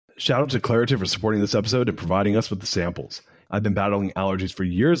Shout out to Claritin for supporting this episode and providing us with the samples. I've been battling allergies for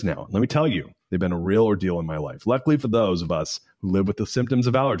years now. Let me tell you, they've been a real ordeal in my life. Luckily for those of us who live with the symptoms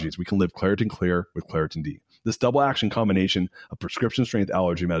of allergies, we can live Claritin Clear with Claritin D. This double action combination of prescription strength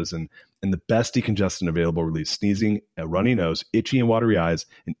allergy medicine and the best decongestant available relieves sneezing, a runny nose, itchy and watery eyes,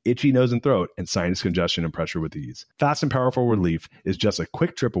 an itchy nose and throat, and sinus congestion and pressure with ease. Fast and powerful relief is just a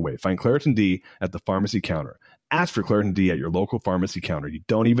quick trip away. Find Claritin D at the pharmacy counter. Ask for Claritin D at your local pharmacy counter. You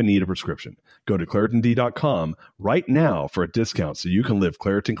don't even need a prescription. Go to ClaritinD.com right now for a discount so you can live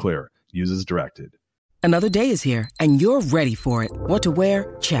Claritin Clear. Use as directed. Another day is here, and you're ready for it. What to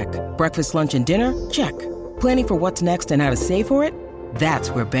wear? Check. Breakfast, lunch, and dinner? Check. Planning for what's next and how to save for it? That's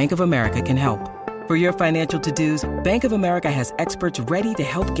where Bank of America can help. For your financial to-dos, Bank of America has experts ready to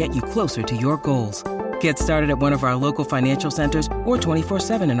help get you closer to your goals. Get started at one of our local financial centers or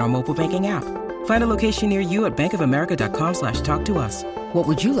 24/7 in our mobile banking app. Find a location near you at bankofamerica.com/talktous. What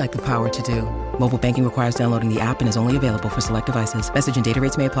would you like the power to do? Mobile banking requires downloading the app and is only available for select devices. Message and data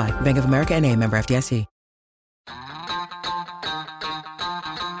rates may apply. Bank of America NA, member FDIC.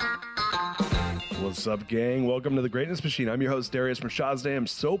 What's up, gang? Welcome to The Greatness Machine. I'm your host, Darius Mirshahzadeh. I'm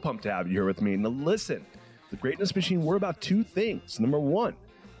so pumped to have you here with me. Now listen, The Greatness Machine, we're about two things. Number one,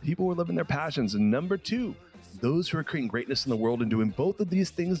 people who are living their passions. And number two, those who are creating greatness in the world and doing both of these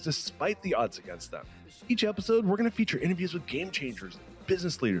things despite the odds against them. Each episode, we're going to feature interviews with game changers,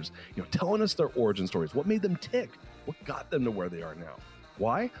 business leaders, telling us their origin stories, what made them tick, what got them to where they are now.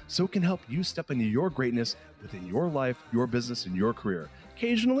 Why? So it can help you step into your greatness within your life, your business, and your career.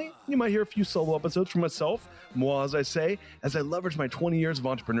 Occasionally, you might hear a few solo episodes from myself, moi, as I say, as I leverage my 20 years of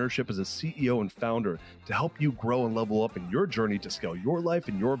entrepreneurship as a CEO and founder to help you grow and level up in your journey to scale your life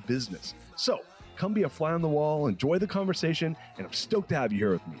and your business. So, come be a fly on the wall, enjoy the conversation, and I'm stoked to have you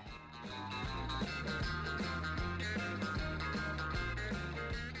here with me.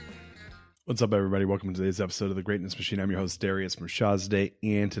 What's up, everybody? Welcome to today's episode of The Greatness Machine. I'm your host, Darius Mirshahzadeh,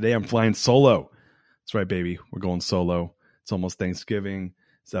 and today I'm flying solo. That's right, baby. We're going solo. It's almost Thanksgiving.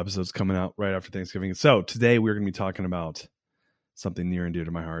 This episode's coming out right after Thanksgiving. So today we're going to be talking about something near and dear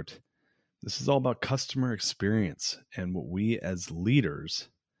to my heart. This is all about customer experience and what we as leaders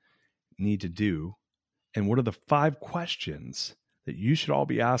need to do, and what are the 5 questions that you should all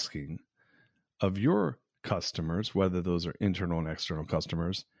be asking of your customers, whether those are internal and external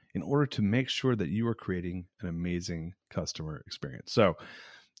customers, in order to make sure that you are creating an amazing customer experience. So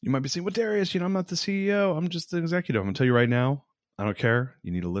you might be saying, well, Darius, I'm not the CEO. I'm just the executive. I'm going to tell you right now, I don't care.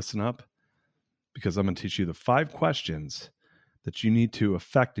 You need to listen up, because I'm going to teach you the 5 questions that you need to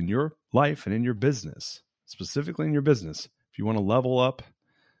affect in your life and in your business, specifically in your business. If you want to level up,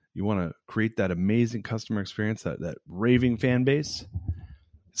 you want to create that amazing customer experience, that raving fan base, it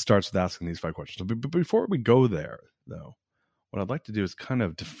starts with asking these 5 questions. But before we go there, though, what I'd like to do is kind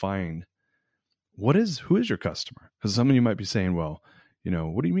of define who is your customer? Because some of you might be saying, well,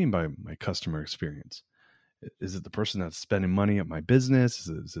 what do you mean by my customer experience? Is it the person that's spending money at my business?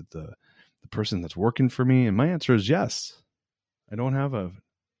 Is it the person that's working for me? And my answer is yes. I don't have a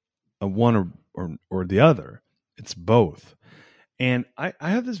one or the other. It's both. And I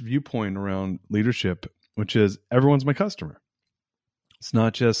have this viewpoint around leadership, which is everyone's my customer. It's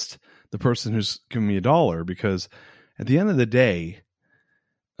not just the person who's giving me $1, because at the end of the day,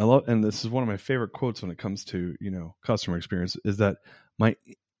 and this is one of my favorite quotes when it comes to, customer experience, is that my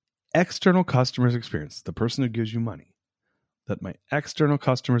external customer's experience, the person who gives you money, that my external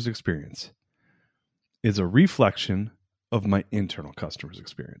customer's experience is a reflection of my internal customer's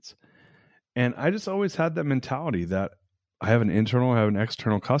experience. And I just always had that mentality that I have an internal, I have an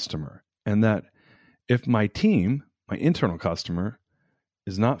external customer. And that if my team, my internal customer,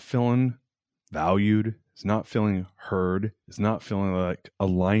 is not feeling valued, is not feeling heard, is not feeling like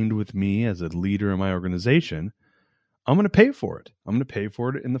aligned with me as a leader in my organization, I'm going to pay for it. I'm going to pay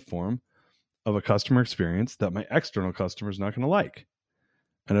for it in the form of a customer experience that my external customer is not going to like.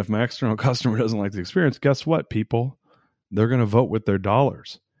 And if my external customer doesn't like the experience, guess what, people? They're going to vote with their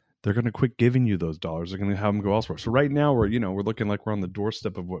dollars. They're going to quit giving you those dollars. They're going to have them go elsewhere. So right now we're looking like we're on the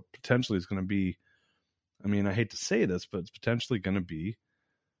doorstep of what potentially is going to be, I hate to say this, but it's potentially going to be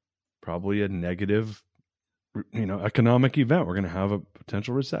probably a negative, economic event. We're going to have a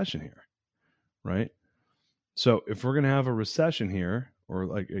potential recession here, right? So if we're going to have a recession here, or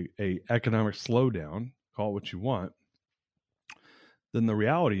like a economic slowdown, call it what you want, then the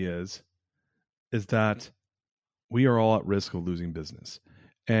reality is that we are all at risk of losing business.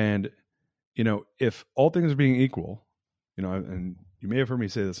 And, if all things are being equal, and you may have heard me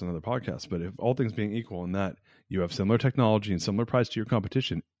say this in another podcast, but if all things being equal in that you have similar technology and similar price to your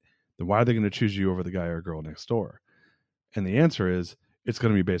competition, then why are they going to choose you over the guy or girl next door? And the answer is it's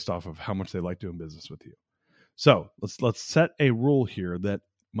going to be based off of how much they like doing business with you. So let's set a rule here that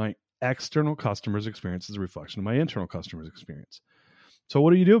my external customer's experience is a reflection of my internal customer's experience. So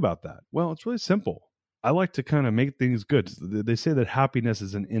what do you do about that? Well, it's really simple. I like to kind of make things good. They say that happiness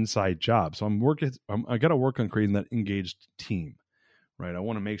is an inside job. So I got to work on creating that engaged team, right? I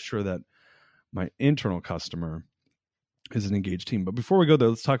want to make sure that my internal customer is an engaged team. But before we go there,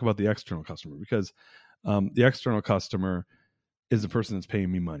 let's talk about the external customer, because the external customer is the person that's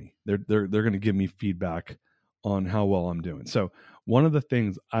paying me money. They're going to give me feedback on how well I'm doing. So one of the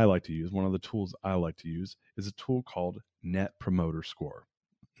things I like to use, one of the tools I like to use, is a tool called Net Promoter Score.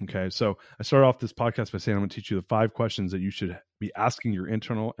 Okay, so I started off this podcast by saying I'm going to teach you the 5 questions that you should be asking your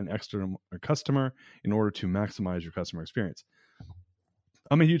internal and external customer in order to maximize your customer experience.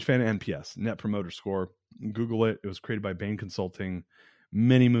 I'm a huge fan of NPS, Net Promoter Score. Google it. It was created by Bain Consulting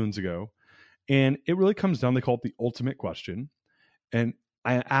many moons ago. And it really comes down, they call it the ultimate question. And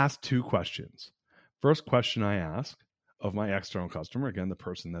I asked 2 questions. First question I ask of my external customer, again, the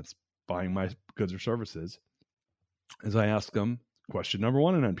person that's buying my goods or services, is I ask them question number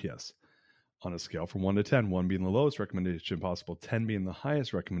 1 in NPS. On a scale from 1 to 10, 1 being the lowest recommendation possible, 10 being the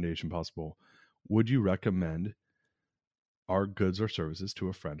highest recommendation possible, would you recommend our goods or services to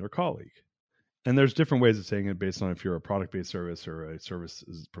a friend or colleague? And there's different ways of saying it based on if you're a product-based service or a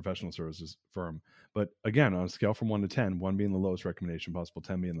professional services firm. But again, on a scale from 1 to 10, 1 being the lowest recommendation possible,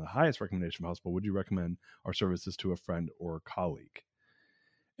 10 being the highest recommendation possible, would you recommend our services to a friend or colleague?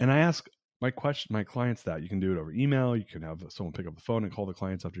 And I ask my clients that. You can do it over email. You can have someone pick up the phone and call the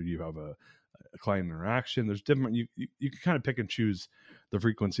clients after you have a client interaction. There's different, you can kind of pick and choose the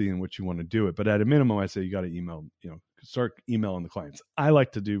frequency in which you want to do it. But at a minimum, I say you got to email, start emailing the clients. I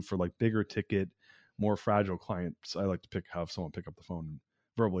like to do for like bigger ticket, more fragile clients, I like to have someone pick up the phone and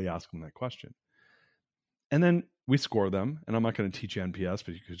verbally ask them that question. And then we score them. And I'm not going to teach you NPS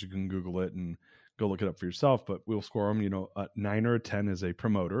because you can Google it and go look it up for yourself, but we'll score them, a 9 or a 10 is a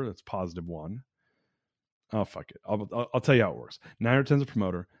promoter. That's positive 1. Oh, fuck it. I'll tell you how it works. 9 or 10 is a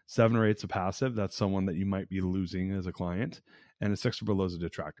promoter. 7 or 8 is a passive. That's someone that you might be losing as a client. And a 6 or below is a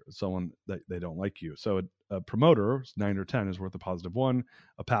detractor. Someone that they don't like you. So a promoter, 9 or 10, is worth a positive 1.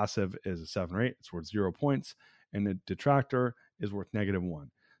 A passive is a 7 or 8. It's worth 0 points. And a detractor is worth negative 1.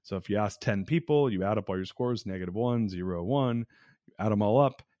 So if you ask 10 people, you add up all your scores, negative 1, 0, 1. You add them all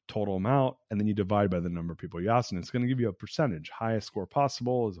up, total them out, and then you divide by the number of people you asked, and it's going to give you a percentage. Highest score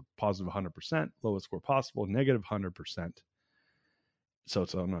possible is a positive 100%, lowest score possible, negative 100%. So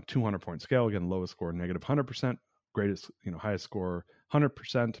it's on a 200-point scale. Again, lowest score, negative 100%, greatest, highest score,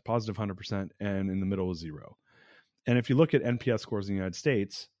 100%, positive 100%, and in the middle is 0. And if you look at NPS scores in the United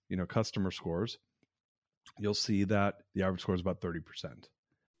States, customer scores, you'll see that the average score is about 30%.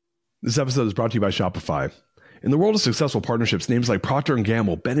 This episode is brought to you by Shopify. In the world of successful partnerships, names like Procter &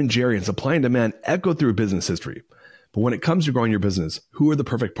 Gamble, Ben & Jerry, and Supply and Demand echo through business history. But when it comes to growing your business, who are the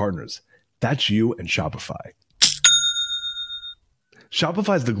perfect partners? That's you and Shopify.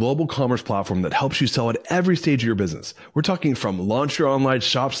 Shopify is the global commerce platform that helps you sell at every stage of your business. We're talking from launch your online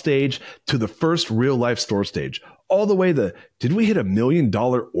shop stage to the first real-life store stage, all the way to, did we hit $1 million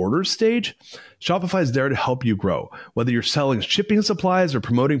order stage? Shopify is there to help you grow. Whether you're selling shipping supplies or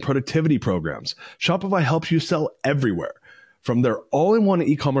promoting productivity programs, Shopify helps you sell everywhere. From their all-in-one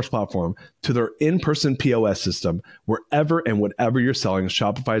e-commerce platform to their in-person POS system, wherever and whatever you're selling,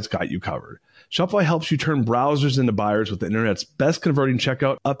 Shopify's got you covered. Shopify helps you turn browsers into buyers with the internet's best converting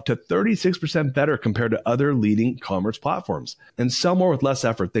checkout, up to 36% better compared to other leading commerce platforms. And sell more with less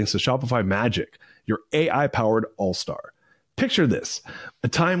effort thanks to Shopify Magic, your AI-powered all-star. Picture this, a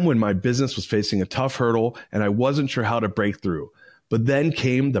time when my business was facing a tough hurdle and I wasn't sure how to break through. But then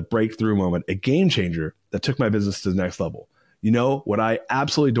came the breakthrough moment, a game changer that took my business to the next level. What I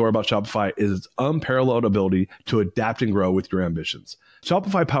absolutely adore about Shopify is its unparalleled ability to adapt and grow with your ambitions.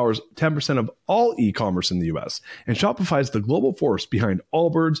 Shopify powers 10% of all e-commerce in the US, and Shopify is the global force behind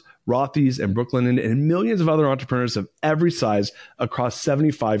Allbirds, Rothy's, and Brooklinen, and millions of other entrepreneurs of every size across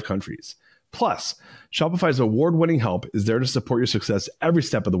 75 countries. Plus, Shopify's award-winning help is there to support your success every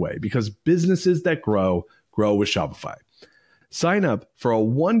step of the way because businesses that grow with Shopify. Sign up for a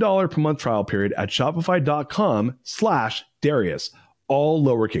 $1 per month trial period at shopify.com/Darius, all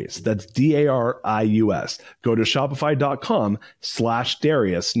lowercase. That's Darius. Go to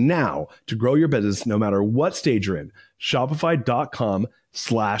shopify.com/Darius now to grow your business no matter what stage you're in.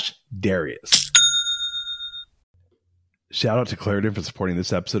 Shopify.com/Darius. Shout out to Claritin for supporting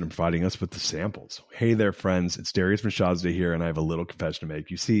this episode and providing us with the samples. Hey there, friends. It's Darius Mirshahzadeh here, and I have a little confession to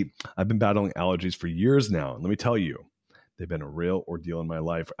make. You see, I've been battling allergies for years now, and let me tell you, they've been a real ordeal in my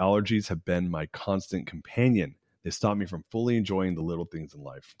life. Allergies have been my constant companion. They stop me from fully enjoying the little things in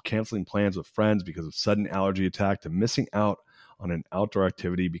life, from canceling plans with friends because of sudden allergy attack to missing out on an outdoor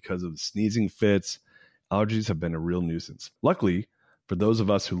activity because of the sneezing fits. Allergies have been a real nuisance. Luckily, for those of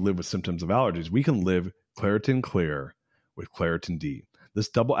us who live with symptoms of allergies, we can live Claritin Clear with Claritin D. This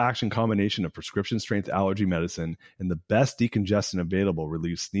double action combination of prescription strength allergy medicine and the best decongestant available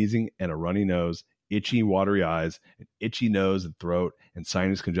relieves sneezing and a runny nose, itchy, watery eyes, an itchy nose and throat, and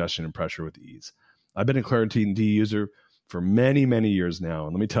sinus congestion and pressure with ease. I've been a Claritin D user for many, many years now,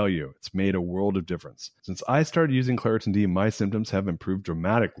 and let me tell you, it's made a world of difference. Since I started using Claritin D, my symptoms have improved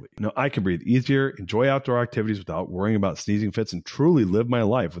dramatically. Now I can breathe easier, enjoy outdoor activities without worrying about sneezing fits, and truly live my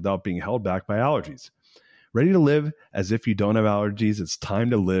life without being held back by allergies. Ready to live as if you don't have allergies? It's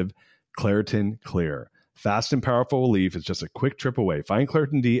time to live Claritin Clear. Fast and powerful relief is just a quick trip away. Find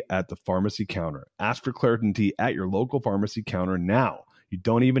Claritin D at the pharmacy counter. Ask for Claritin D at your local pharmacy counter now. You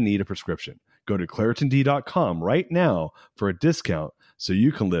don't even need a prescription. Go to ClaritinD.com right now for a discount so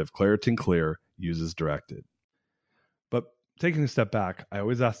you can live Claritin Clear. Use as directed. But taking a step back, I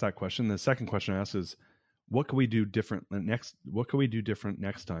always ask that question. The second question I ask is, what can we do different next? What can we do different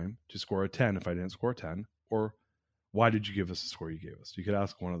next time to score a 10 if I didn't score a 10? Or why did you give us the score you gave us? You could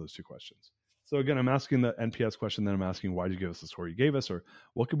ask one of those two questions. So again, I'm asking the NPS question, then I'm asking, why did you give us the score you gave us? Or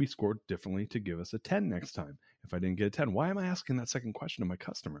what could be scored differently to give us a 10 next time if I didn't get a 10? Why am I asking that second question to my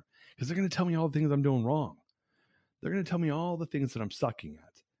customer? Because they're going to tell me all the things I'm doing wrong. They're going to tell me all the things that I'm sucking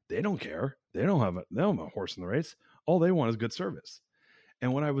at. They don't care. They don't have a horse in the race. All they want is good service.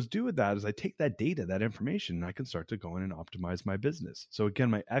 And what I was doing with that is I take that data, that information, and I can start to go in and optimize my business. So again,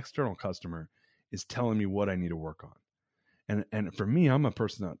 my external customer is telling me what I need to work on. And for me, I'm a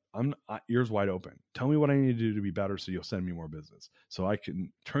person that I'm ears wide open. Tell me what I need to do to be better so you'll send me more business. So I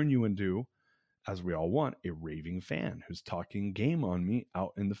can turn you into, as we all want, a raving fan who's talking game on me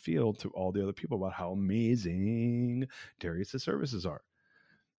out in the field to all the other people about how amazing Darius' services are.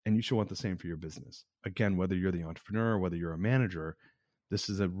 And you should want the same for your business. Again, whether you're the entrepreneur, whether you're a manager, this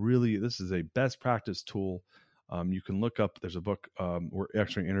is a best practice tool. You can look up, there's a book, we're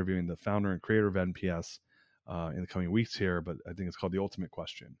actually interviewing the founder and creator of NPS in the coming weeks here, but I think it's called The Ultimate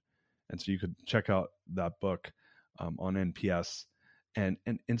Question. And so you could check out that book on NPS and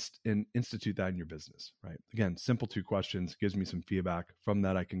institute that in your business, right? Again, simple 2 questions, gives me some feedback. From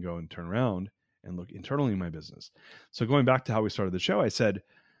that, I can go and turn around and look internally in my business. So going back to how we started the show, I said,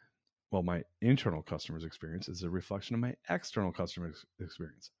 well, my internal customer's experience is a reflection of my external customer's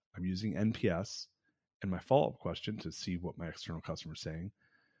experience. I'm using NPS and my follow-up question to see what my external customer is saying.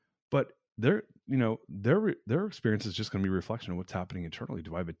 But their experience is just going to be a reflection of what's happening internally.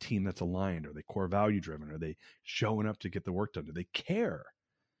 Do I have a team that's aligned? Are they core value driven? Are they showing up to get the work done? Do they care?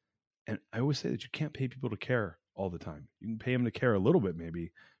 And I always say that you can't pay people to care all the time. You can pay them to care a little bit,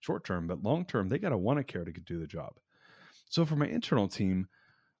 maybe short term, but long term, they got to want to care to do the job. So for my internal team,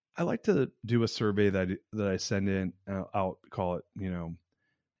 I like to do a survey that I send in out, call it,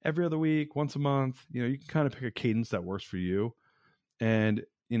 every other week, once a month. You can kind of pick a cadence that works for you. And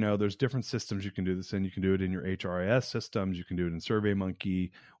there's different systems you can do this in. You can do it in your HRIS systems. You can do it in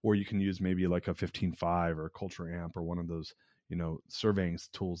SurveyMonkey, or you can use maybe like a 15.5 or a Culture Amp or one of those, surveying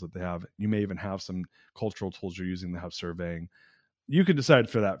tools that they have. You may even have some cultural tools you're using that have surveying. You can decide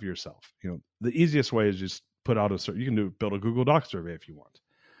for that for yourself. The easiest way is just put out you can build a Google Doc survey if you want.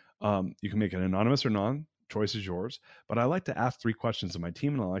 You can make it anonymous or non. Choice is yours. But I like to ask 3 questions of my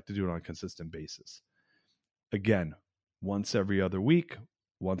team, and I like to do it on a consistent basis. Again, once every other week,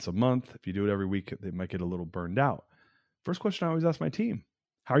 once a month. If you do it every week, they might get a little burned out. First question I always ask my team,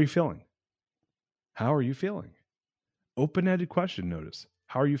 how are you feeling? How are you feeling? Open-ended question, notice.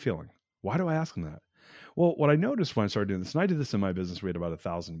 How are you feeling? Why do I ask them that? Well, what I noticed when I started doing this, and I did this in my business, we had about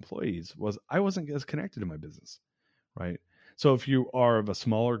 1,000 employees, was I wasn't as connected to my business, right? So if you are of a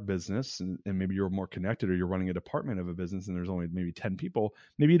smaller business and maybe you're more connected, or you're running a department of a business and there's only maybe 10 people,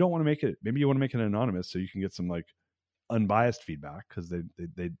 maybe you don't want to make it, maybe you want to make it anonymous so you can get some like unbiased feedback because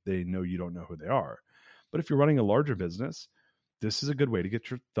they know you don't know who they are. But if you're running a larger business, this is a good way to get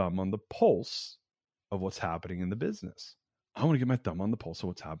your thumb on the pulse of what's happening in the business. I want to get my thumb on the pulse of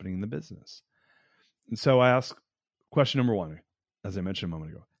what's happening in the business. And so I ask question number 1, as I mentioned a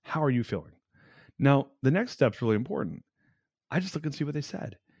moment ago, how are you feeling? Now, the next step's really important. I just look and see what they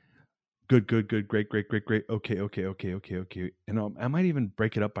said. Good, great, okay. And I might even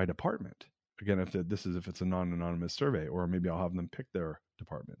break it up by department. Again, if it's a non-anonymous survey, or maybe I'll have them pick their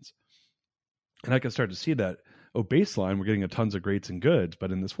departments. And I can start to see that, baseline, we're getting tons of greats and goods,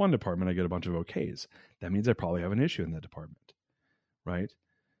 but in this one department, I get a bunch of okays. That means I probably have an issue in that department, right?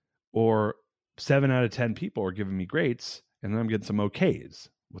 Or 7 out of 10 people are giving me greats, and then I'm getting some okays.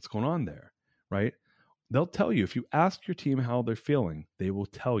 What's going on there, right? they'll tell you. If you ask your team how they're feeling, they will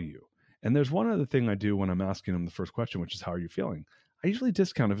tell you. And there's one other thing I do when I'm asking them the first question, which is, how are you feeling? I usually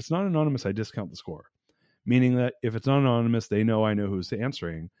discount. If it's not anonymous, I discount the score. Meaning that if it's not anonymous, they know I know who's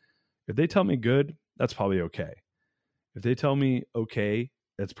answering. If they tell me good, that's probably okay. If they tell me okay,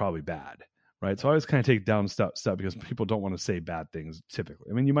 that's probably bad, right? So I always kind of take down step because people don't want to say bad things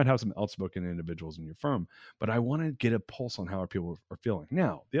typically. I mean, you might have some outspoken individuals in your firm, but I want to get a pulse on how people are feeling.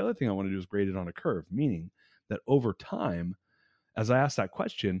 Now, the other thing I want to do is grade it on a curve, meaning that over time, as I ask that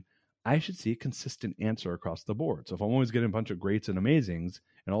question, I should see a consistent answer across the board. So if I'm always getting a bunch of greats and amazings,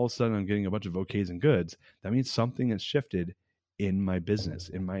 and all of a sudden I'm getting a bunch of okays and goods, that means something has shifted in my business,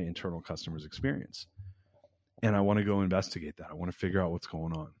 in my internal customer's experience. And I want to go investigate that. I want to figure out what's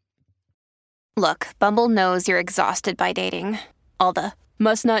going on. Look, Bumble knows you're exhausted by dating. All the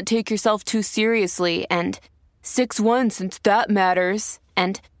must not take yourself too seriously and 6'1" since that matters.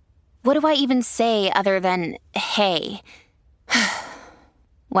 And what do I even say other than hey?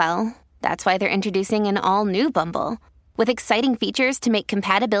 Well, that's why they're introducing an all-new Bumble with exciting features to make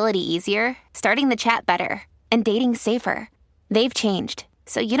compatibility easier, starting the chat better, and dating safer. They've changed,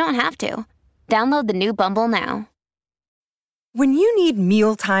 so you don't have to. Download the new Bumble now. When you need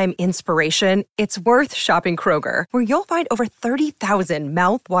mealtime inspiration, it's worth shopping Kroger, where you'll find over 30,000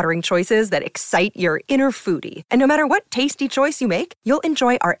 mouth-watering choices that excite your inner foodie. And no matter what tasty choice you make, you'll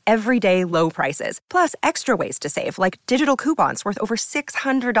enjoy our everyday low prices, plus extra ways to save, like digital coupons worth over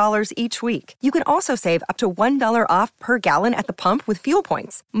 $600 each week. You can also save up to $1 off per gallon at the pump with fuel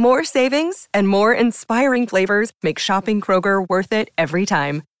points. More savings and more inspiring flavors make shopping Kroger worth it every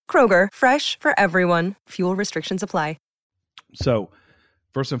time. Kroger, fresh for everyone. Fuel restrictions apply. So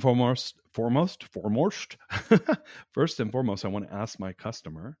first and foremost, first and foremost, I want to ask my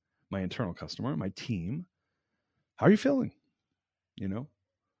customer, my internal customer, my team, how are you feeling? You know,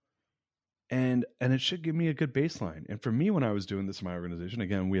 and it should give me a good baseline. And for me, when I was doing this in my organization,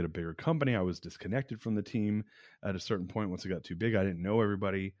 again, we had a bigger company. I was disconnected from the team at a certain point. Once it got too big, I didn't know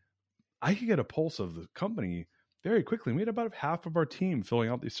everybody. I could get a pulse of the company very quickly. We had about half of our team filling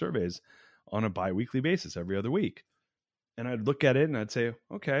out these surveys on a bi-weekly basis every other week. And I'd look at it and I'd say,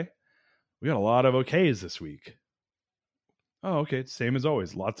 okay, we got a lot of okays this week. Oh, okay. Same as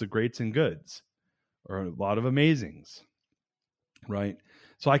always. Lots of greats and goods, or a lot of amazings, right?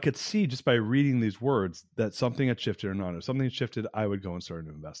 So I could see just by reading these words that something had shifted or not. If something had shifted, I would go and start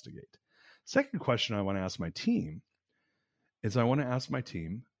to investigate. Second question I want to ask my team is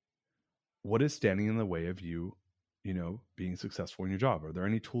what is standing in the way of you being successful in your job? Are there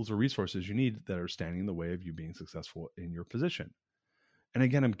any tools or resources you need that are standing in the way of you being successful in your position? And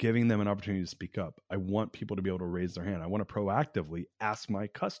again, I'm giving them an opportunity to speak up. I want people to be able to raise their hand. I want to proactively ask my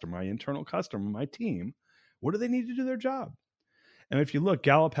customer, my internal customer, my team, what do they need to do their job? And if you look,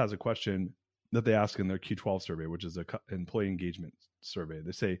 Gallup has a question that they ask in their Q12 survey, which is an employee engagement survey.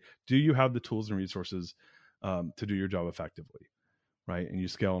 They say, do you have the tools and resources to do your job effectively? Right? And you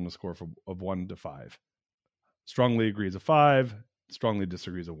scale on a score of 1 to 5. Strongly agrees a 5, strongly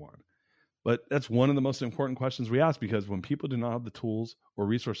disagrees a 1. But that's one of the most important questions we ask, because when people do not have the tools or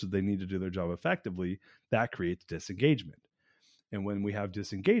resources they need to do their job effectively, that creates disengagement. And when we have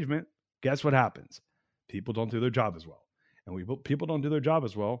disengagement, guess what happens? People don't do their job as well. And when people don't do their job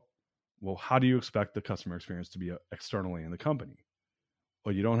as well, how do you expect the customer experience to be externally in the company?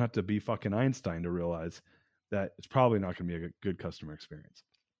 Well, you don't have to be fucking Einstein to realize that it's probably not going to be a good customer experience.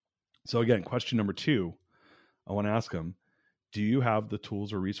 So again, question number 2, I want to ask them, do you have the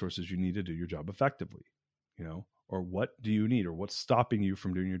tools or resources you need to do your job effectively? Or what do you need, or what's stopping you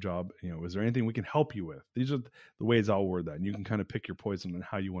from doing your job? Is there anything we can help you with? These are the ways I'll word that. And you can kind of pick your poison on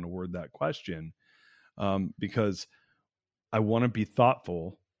how you want to word that question, because I want to be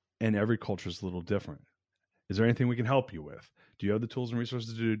thoughtful, and every culture is a little different. Is there anything we can help you with? Do you have the tools and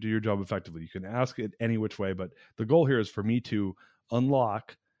resources to do your job effectively? You can ask it any which way, but the goal here is for me to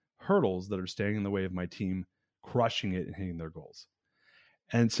unlock hurdles that are standing in the way of my team crushing it and hitting their goals.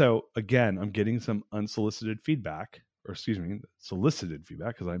 And so again, I'm getting some solicited feedback, because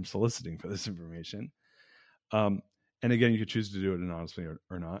I'm soliciting for this information. And again, you could choose to do it anonymously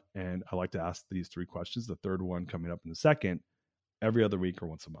or not. And I like to ask these 3 questions, the third one coming up in a second, every other week or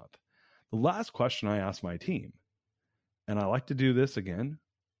once a month. The last question I ask my team, and I like to do this again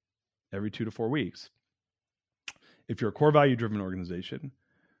every 2 to 4 weeks. If you're a core value driven organization,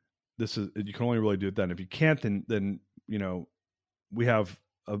 you can only really do it then. If you can't, then we have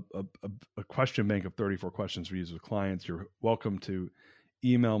a question bank of 34 questions we use with clients. You're welcome to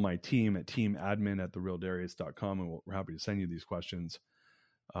email my team at teamadmin@therealdarius.com, and we're happy to send you these questions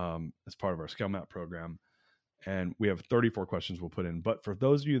as part of our Scale Map program. And we have 34 questions we'll put in. But for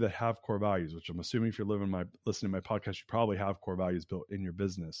those of you that have core values, which I'm assuming if you're listening to my podcast, you probably have core values built in your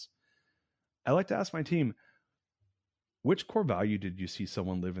business. I like to ask my team, which core value did you see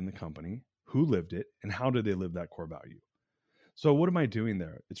someone live in the company? Who lived it? And how did they live that core value? So what am I doing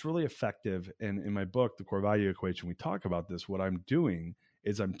there? It's really effective. And in my book, The Core Value Equation, we talk about this. What I'm doing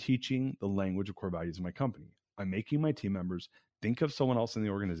is I'm teaching the language of core values in my company. I'm making my team members think of someone else in the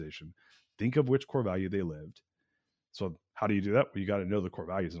organization, think of which core value they lived. So how do you do that? Well, you got to know the core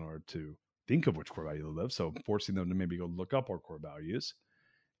values in order to think of which core value they live. So forcing them to maybe go look up our core values.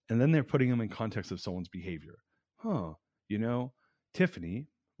 And then they're putting them in context of someone's behavior. Tiffany,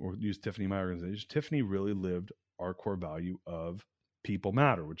 or use Tiffany in my organization, Tiffany really lived our core value of people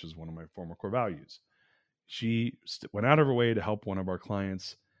matter, which is one of my former core values. She went out of her way to help one of our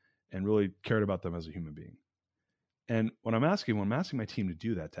clients and really cared about them as a human being. And when I'm asking my team to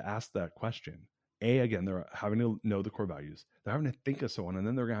do that, to ask that question, again, they're having to know the core values. They're having to think of someone, and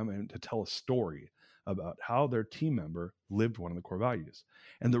then they're having to tell a story about how their team member lived one of the core values.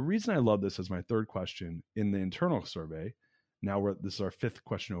 And the reason I love this as my third question in the internal survey, this is our fifth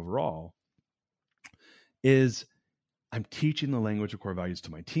question overall, is I'm teaching the language of core values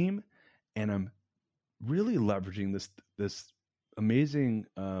to my team, and I'm really leveraging this amazing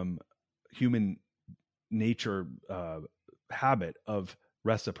human nature habit of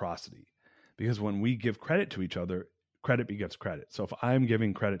reciprocity. Because when we give credit to each other, credit begets credit. So if I'm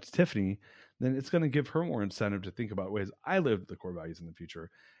giving credit to Tiffany, then it's going to give her more incentive to think about ways I live the core values in the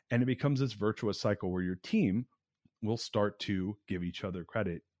future. And it becomes this virtuous cycle where your team will start to give each other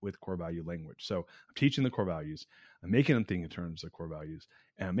credit with core value language. So I'm teaching the core values. I'm making them think in terms of core values,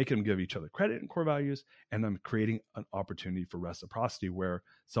 and I'm making them give each other credit in core values. And I'm creating an opportunity for reciprocity where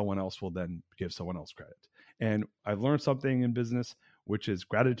someone else will then give someone else credit. And I've learned something in business, which is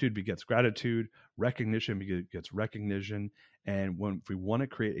gratitude begets gratitude, recognition begets recognition. And if we want to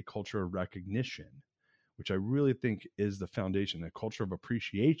create a culture of recognition, which I really think is the foundation, a culture of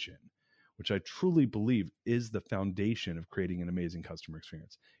appreciation, which I truly believe is the foundation of creating an amazing customer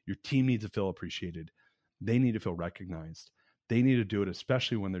experience. Your team needs to feel appreciated. They need to feel recognized. They need to do it,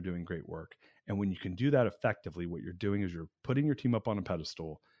 especially when they're doing great work. And when you can do that effectively, what you're doing is you're putting your team up on a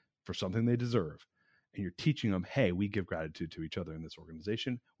pedestal for something they deserve. And you're teaching them, hey, we give gratitude to each other in this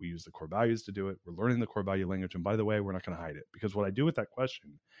organization. We use the core values to do it. We're learning the core value language. And by the way, we're not going to hide it. Because what I do with that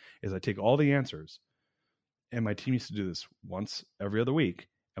question is I take all the answers, and my team used to do this once every other week,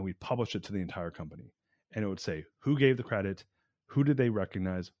 and we publish it to the entire company. And it would say, who gave the credit? Who did they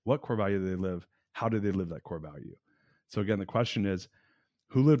recognize? What core value did they live? How did they live that core value? So again, the question is,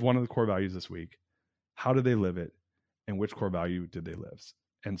 who lived one of the core values this week? How did they live it? And which core value did they live?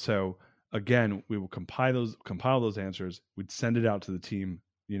 And so again, we will compile those answers. We'd send it out to the team,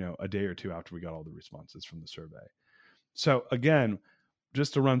 a day or two after we got all the responses from the survey. So again,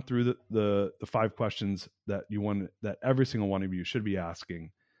 just to run through the 5 questions that that every single one of you should be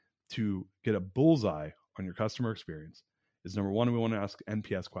asking to get a bullseye on your customer experience is, number 1, we want to ask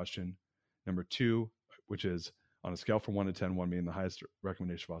NPS question. Number 2, which is on a scale from 1 to 10, 1 being the highest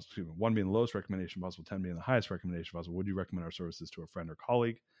recommendation possible, 1 being the lowest recommendation possible, 10 being the highest recommendation possible. Would you recommend our services to a friend or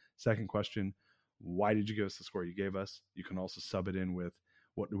colleague? Second question, why did you give us the score you gave us? You can also sub it in with,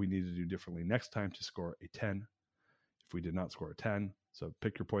 what do we need to do differently next time to score a 10 if we did not score a 10? So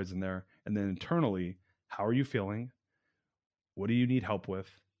pick your poison there. And then internally, how are you feeling? What do you need help with?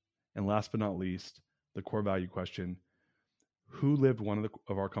 And last but not least, the core value question, who lived one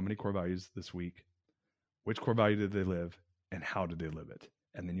of our company core values this week? Which core value did they live? And how did they live it?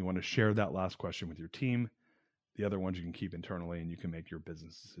 And then you want to share that last question with your team. The other ones you can keep internally, and you can make your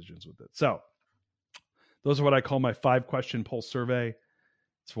business decisions with it. So those are what I call my 5-question pulse survey.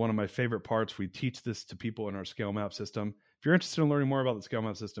 It's one of my favorite parts. We teach this to people in our Scale Map system. If you're interested in learning more about the Scale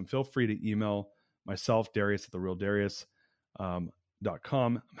Map system, feel free to email myself, Darius at therealdarius.com.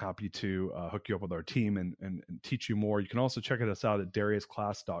 I'm happy to hook you up with our team and teach you more. You can also check us out at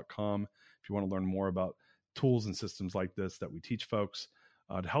dariusclass.com if you want to learn more about tools and systems like this that we teach folks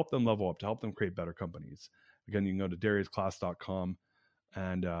to help them level up, to help them create better companies. Again, you can go to dariusclass.com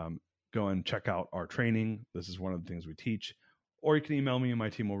and go and check out our training. This is one of the things we teach. Or you can email me and my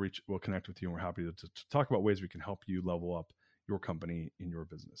team will connect with you, and we're happy to talk about ways we can help you level up your company in your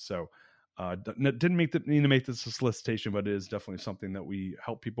business. So didn't need to make this a solicitation, but it is definitely something that we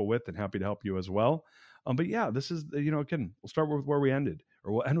help people with, and happy to help you as well. But yeah, this is, again, we'll start with where we ended,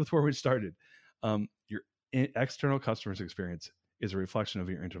 or we'll end with where we started. Your external customer's experience is a reflection of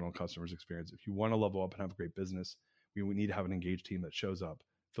your internal customer's experience. If you want to level up and have a great business, we need to have an engaged team that shows up,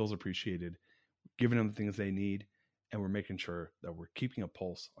 feels appreciated, giving them the things they need, and we're making sure that we're keeping a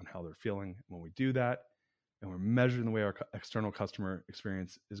pulse on how they're feeling. When we do that, and we're measuring the way our external customer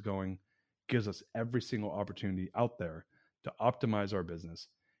experience is going, gives us every single opportunity out there to optimize our business,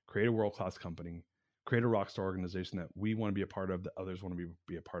 create a world-class company, create a rockstar organization that we want to be a part of, that others want to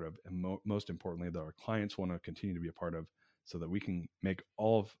be a part of, and most importantly, that our clients want to continue to be a part of, so that we can make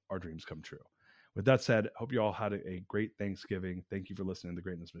all of our dreams come true. With that said, I hope you all had a great Thanksgiving. Thank you for listening to The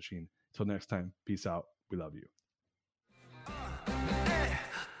Greatness Machine. Until next time, peace out. We love you.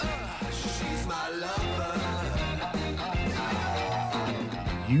 She's my lover.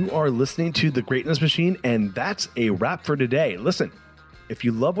 You are listening to The Greatness Machine, and that's a wrap for today. Listen, if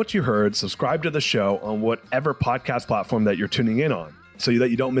you love what you heard, subscribe to the show on whatever podcast platform that you're tuning in on, so that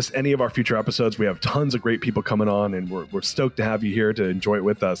you don't miss any of our future episodes. We have tons of great people coming on, and we're stoked to have you here to enjoy it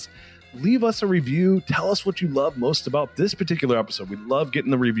with us. Leave us a review. Tell us what you love most about this particular episode. We love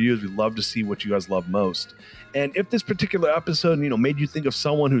getting the reviews. We love to see what you guys love most. And if this particular episode, made you think of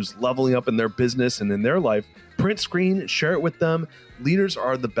someone who's leveling up in their business and in their life, print screen, share it with them. Leaders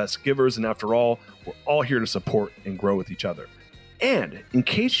are the best givers. And after all, we're all here to support and grow with each other. And in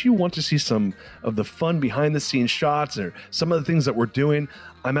case you want to see some of the fun behind the scenes shots or some of the things that we're doing,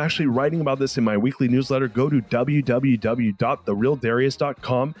 I'm actually writing about this in my weekly newsletter. Go to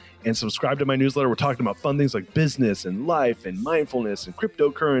www.therealdarius.com and subscribe to my newsletter. We're talking about fun things like business and life and mindfulness and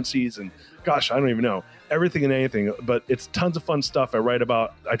cryptocurrencies and gosh, I don't even know, everything and anything, but it's tons of fun stuff I write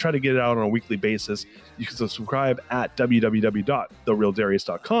about. I try to get it out on a weekly basis. You can subscribe at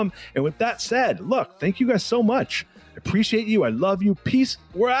www.therealdarius.com. And with that said, look, thank you guys so much. I appreciate you. I love you. Peace.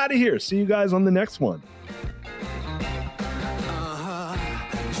 We're out of here. See you guys on the next one.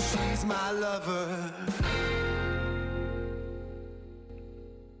 She's my lover.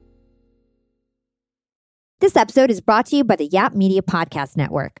 This episode is brought to you by the Yap Media Podcast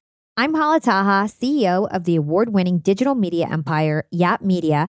Network. I'm Hala Taha, CEO of the award-winning digital media empire, Yap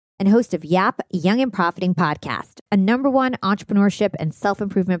Media, and host of Yap Young and Profiting Podcast, a #1 entrepreneurship and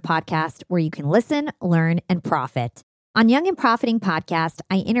self-improvement podcast where you can listen, learn, and profit. On Young and Profiting Podcast,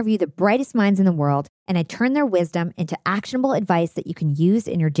 I interview the brightest minds in the world, and I turn their wisdom into actionable advice that you can use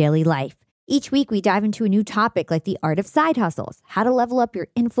in your daily life. Each week, we dive into a new topic like the art of side hustles, how to level up your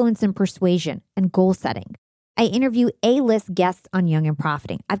influence and persuasion, and goal setting. I interview A-list guests on Young and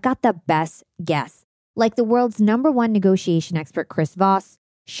Profiting. I've got the best guests, like the world's #1 negotiation expert, Chris Voss,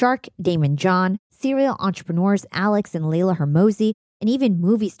 Shark Damon John, serial entrepreneurs Alex and Layla Hermosi, and even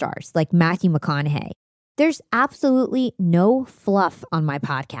movie stars like Matthew McConaughey. There's absolutely no fluff on my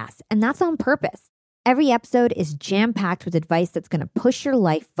podcast, and that's on purpose. Every episode is jam-packed with advice that's going to push your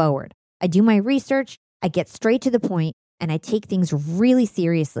life forward. I do my research, I get straight to the point, and I take things really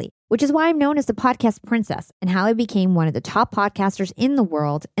seriously, which is why I'm known as the podcast princess and how I became one of the top podcasters in the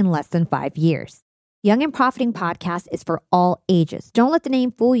world in less than 5 years. Young and Profiting Podcast is for all ages. Don't let the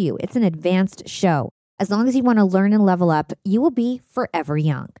name fool you. It's an advanced show. As long as you want to learn and level up, you will be forever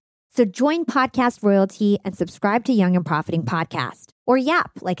young. So join Podcast Royalty and subscribe to Young and Profiting Podcast, or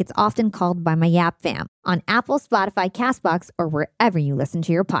YAP, like it's often called by my YAP fam, on Apple, Spotify, CastBox, or wherever you listen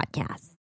to your podcasts.